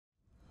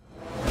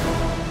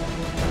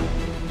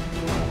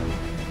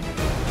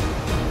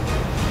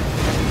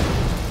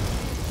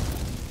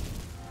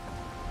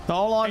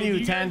all on you,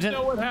 you Tangent.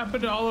 Guys know what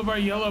happened to all of our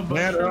yellow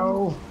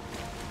Lando. mushrooms?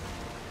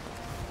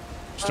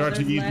 Start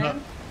to eat up.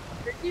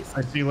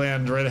 I see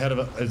land right ahead of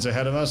us. It's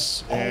ahead of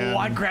us. Oh,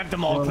 I grabbed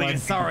them all, Cletus.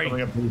 Sorry.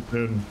 Coming up pretty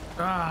soon.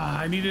 Ah,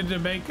 I needed to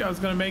make. I was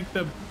gonna make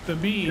the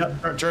bean.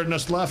 Yep, turn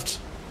us left.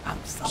 I'm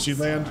so see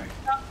sorry. land.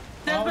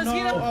 There's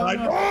mosquito.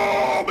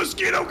 Oh,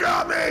 mosquito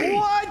got me!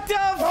 What the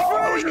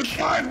Oh, frick? just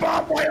dive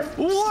bomb by a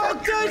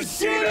What the mosquito.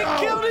 shit? It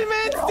killed him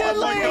instantly! Oh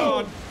my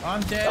god!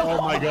 I'm dead.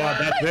 Oh my god,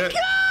 that's it.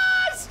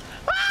 Gosh!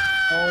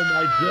 Oh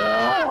my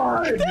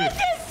god! This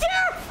is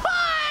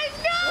terrifying!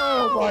 No!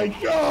 Oh my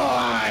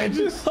god!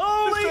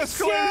 Holy This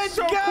escalated shit!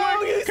 so Go,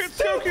 quick. you Kentucky,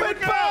 stupid look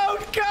out.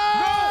 boat!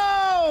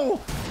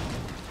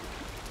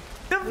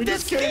 Go! We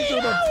just came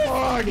through the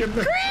fog and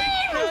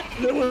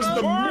it was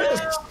the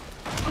mist.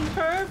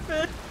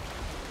 Perfect.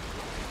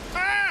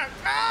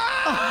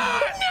 Oh,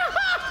 no!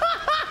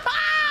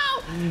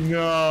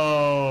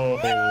 No.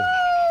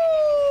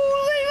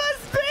 Leave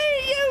us be,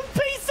 you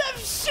piece of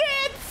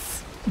shit!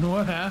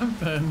 What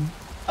happened?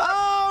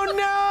 Oh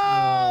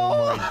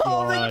no!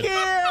 Oh my The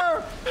gear!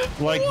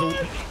 Like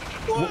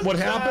what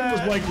happened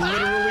was like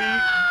literally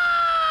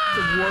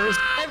the worst,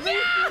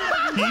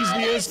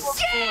 easiest.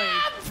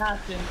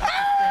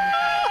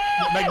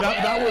 Like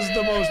that was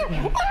the most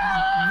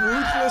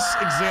ruthless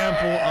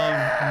example of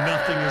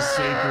nothing is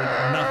sacred,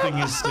 nothing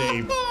is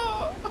safe,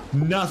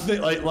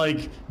 nothing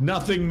like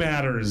nothing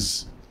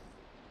matters.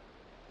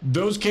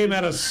 Those came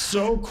at us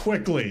so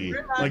quickly.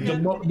 Like the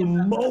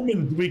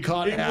moment we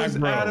caught it was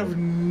aggro. out of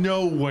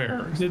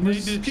nowhere. Did they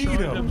destroy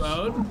the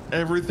boat?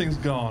 Everything's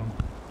gone.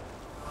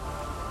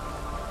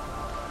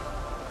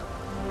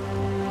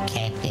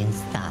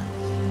 Captain's thoughts.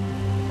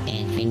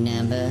 Entry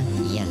number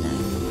yellow.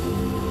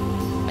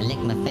 I lick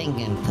my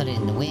finger and put it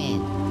in the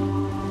wind.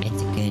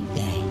 It's a good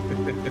day.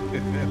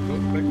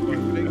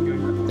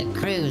 The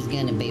crew's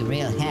gonna be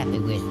real happy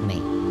with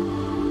me.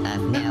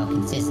 I've now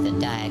consisted a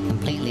diet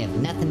completely of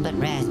nothing but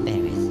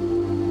raspberries.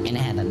 And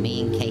I have a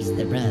mean case of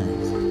the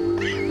runs.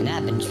 And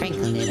I've been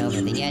trickling it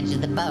over the edge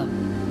of the boat.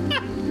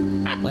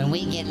 When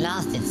we get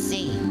lost at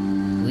sea,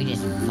 we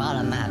just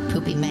follow my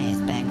poopy mass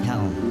back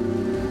home.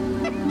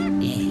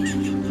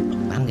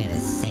 Yeah, I'm gonna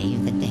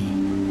save the day.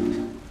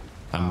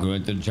 I'm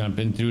going to jump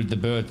in through the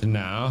boat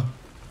now.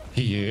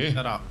 Here.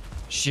 Shut up.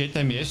 Shit,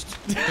 I missed.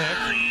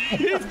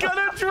 He's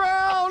gonna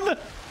drown!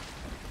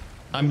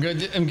 I'm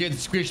getting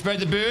squished by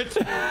the boat.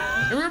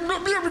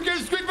 I'm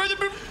getting squished by the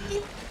boat.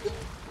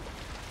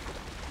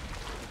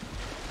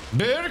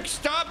 Burke,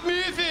 stop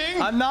moving!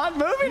 I'm not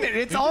moving it.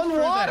 It's on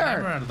Hammer water.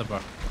 out of the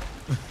boat.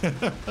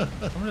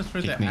 I'm just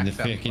throw Take that me in the axe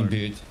out fucking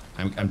the boat.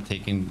 I'm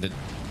taking the...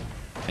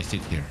 I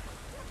sit here.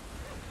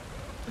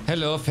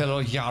 Hello,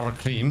 fellow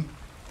CrReaM.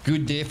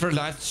 Good day for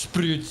last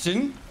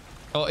sprutzen.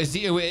 Oh, is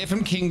he away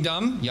from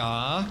kingdom?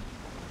 Yeah.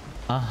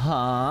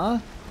 Uh-huh.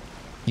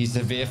 He's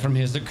away from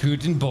his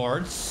Akuten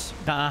boards.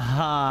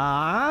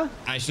 Uh-huh.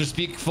 I shall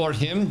speak for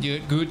him.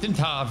 Guten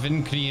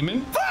Tagen,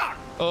 Creamen. Fuck!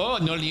 Oh,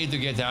 no need to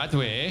get that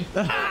way.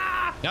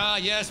 Ah,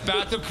 yes,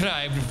 battle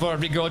cry before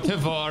we go to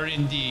war,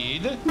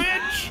 indeed.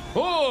 Bitch!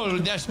 Oh,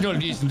 that's no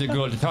reason to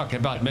go to talk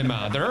about my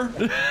mother.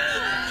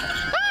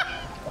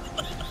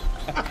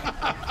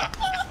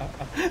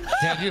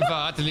 Tell you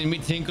what, let me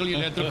tinkle your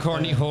little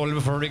corny hole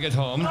before we get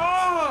home.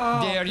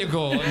 Oh! There you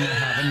go, and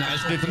have a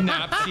nice little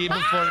nap see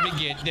before we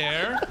get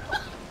there.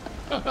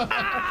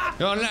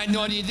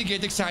 No need to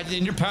get excited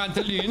in your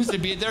pantaloons to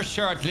be there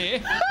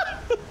shortly.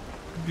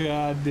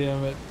 God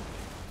damn it.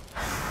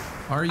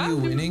 Are you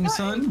winning,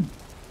 son?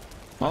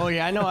 Oh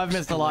yeah, I know I've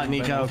missed a lot,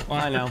 Nico.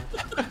 I know.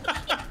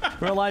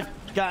 Real life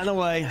got in the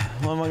way.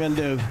 What am I gonna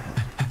do?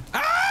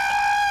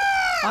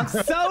 I'm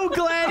so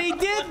glad he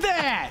did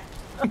that!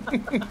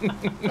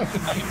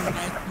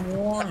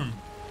 Warm.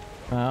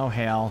 Oh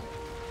hell.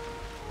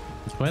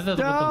 It's where the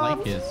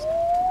lake is.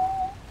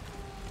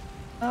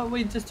 Oh,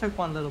 we just took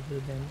one little bit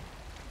of damage.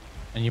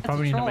 And you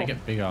probably need to make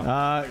it bigger.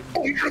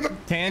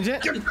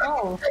 Tangent? It's a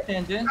troll,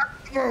 Tangent.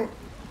 Are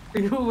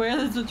you aware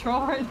there's a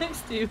troll right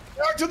next to you?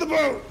 Back to the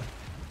boat.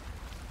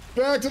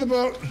 Back to the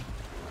boat.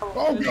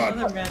 Oh There's god.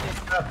 another man.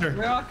 Faster.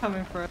 We're all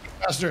coming for it.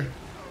 Faster.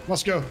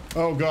 Let's go.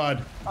 Oh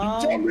god.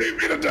 Don't leave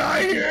me to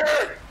die here.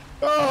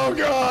 Oh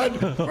god.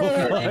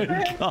 Oh my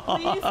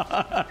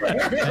god.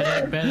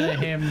 Better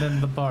him than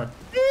the boat.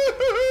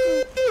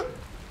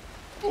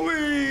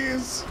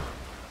 Please.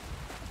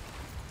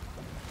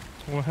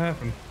 What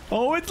happened?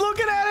 Oh, it's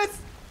looking at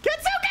us!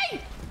 Kitsuki!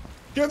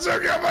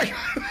 Kitsuki, oh my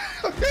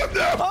god.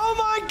 No. Oh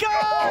my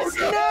gosh!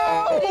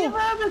 Oh,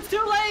 no! It's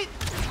too late!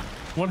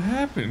 What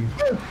happened?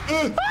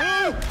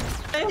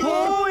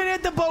 Oh, it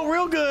hit the boat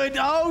real good.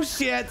 Oh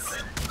shit.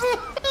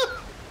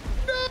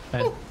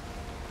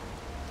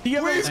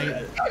 Please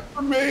come back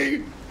for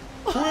me.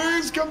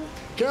 Please come,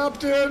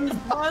 Captain.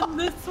 Run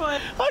this way.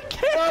 I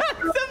can't.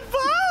 The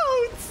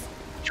boat.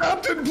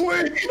 Captain,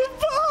 please. The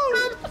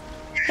boat.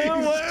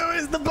 Oh,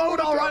 is the boat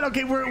all right?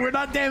 Okay, we're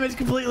not damaged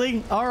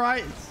completely. All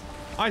right.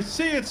 I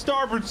see it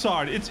starboard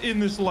side. It's in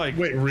this lake.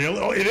 Wait, really?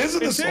 Oh, it is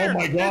in this. Oh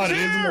my god, it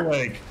is in the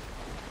lake.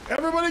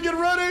 Everybody get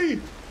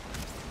ready.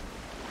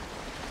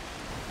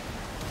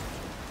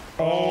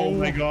 Oh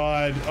my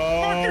god.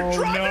 Oh You're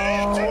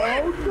driving into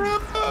it!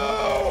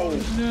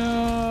 Oh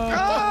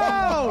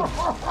no!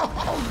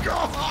 Oh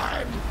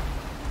god!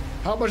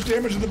 How much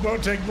damage did the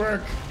boat take,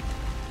 Burke?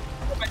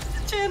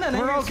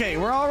 We're okay.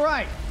 We're all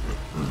right.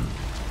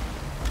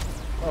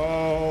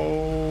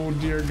 Oh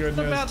dear What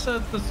goodness.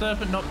 about the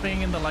serpent not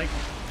being in the lake?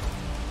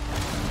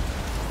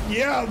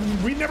 Yeah,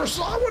 we never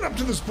saw one up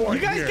to this point.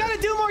 You guys here. gotta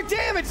do more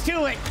damage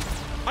to it.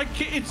 I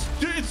can't.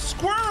 It's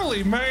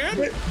squirrely, man.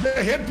 The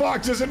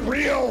hitbox isn't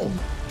real.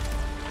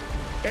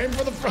 Aim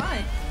for the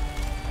front.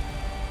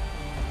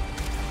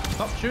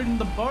 Stop shooting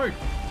the boat.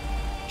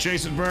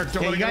 Jason Burke,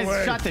 don't Yeah, let you it get guys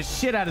away. shot the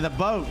shit out of the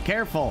boat.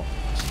 Careful.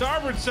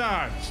 Starboard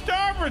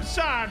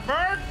side,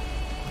 Burke.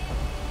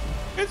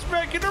 It's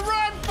making a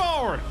run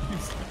for it.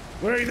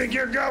 Where do you think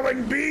you're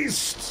going,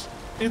 beast?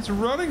 It's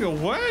running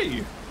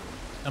away.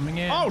 Coming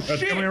in. Oh That's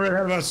shit! coming right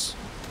ahead of us.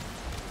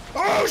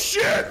 Oh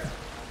shit!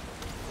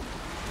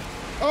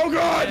 Oh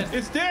god!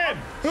 It's dead.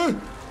 Go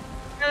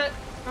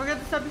get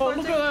the stepping Oh, point.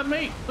 look at that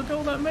meat. Look at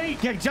all that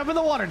meat. Yeah, jump in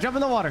the water. Jump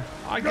in the water.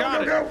 I Go, got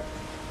go, it. go!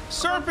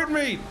 Serpent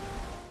meat.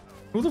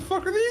 Who the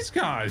fuck are these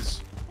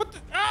guys? What the?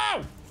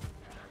 Ow!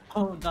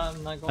 Oh,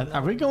 I'm not going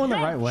Are we going the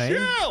right way?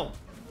 Chill.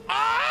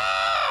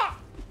 Ah!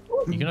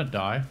 You're gonna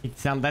die.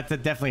 That's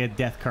definitely a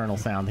death kernel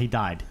sound. He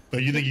died. Oh,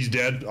 you think he's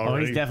dead Oh,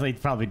 already? he's definitely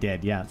probably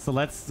dead. Yeah. So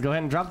let's go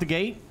ahead and drop the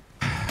gate.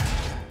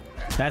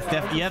 That's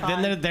definitely.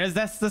 Yep. Then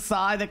that's the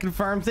side that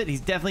confirms it. He's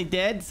definitely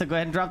dead. So go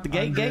ahead and drop the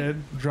gate. I'm Gate.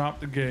 dead. Drop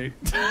the gate.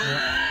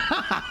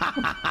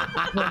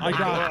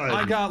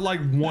 I got like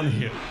one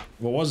hit.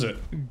 What was it?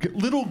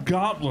 Little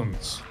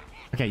goblins.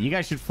 Okay, you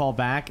guys should fall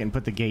back and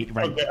put the gate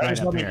right, Okay, I right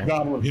just up thought the here.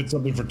 goblin hit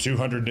something for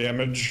 200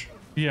 damage.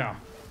 Yeah.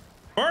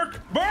 Burke!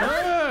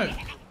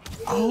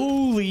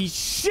 Holy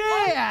shit!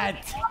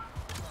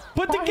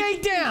 Put the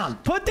gate down!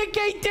 Put the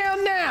gate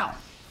down now!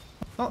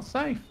 Not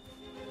safe.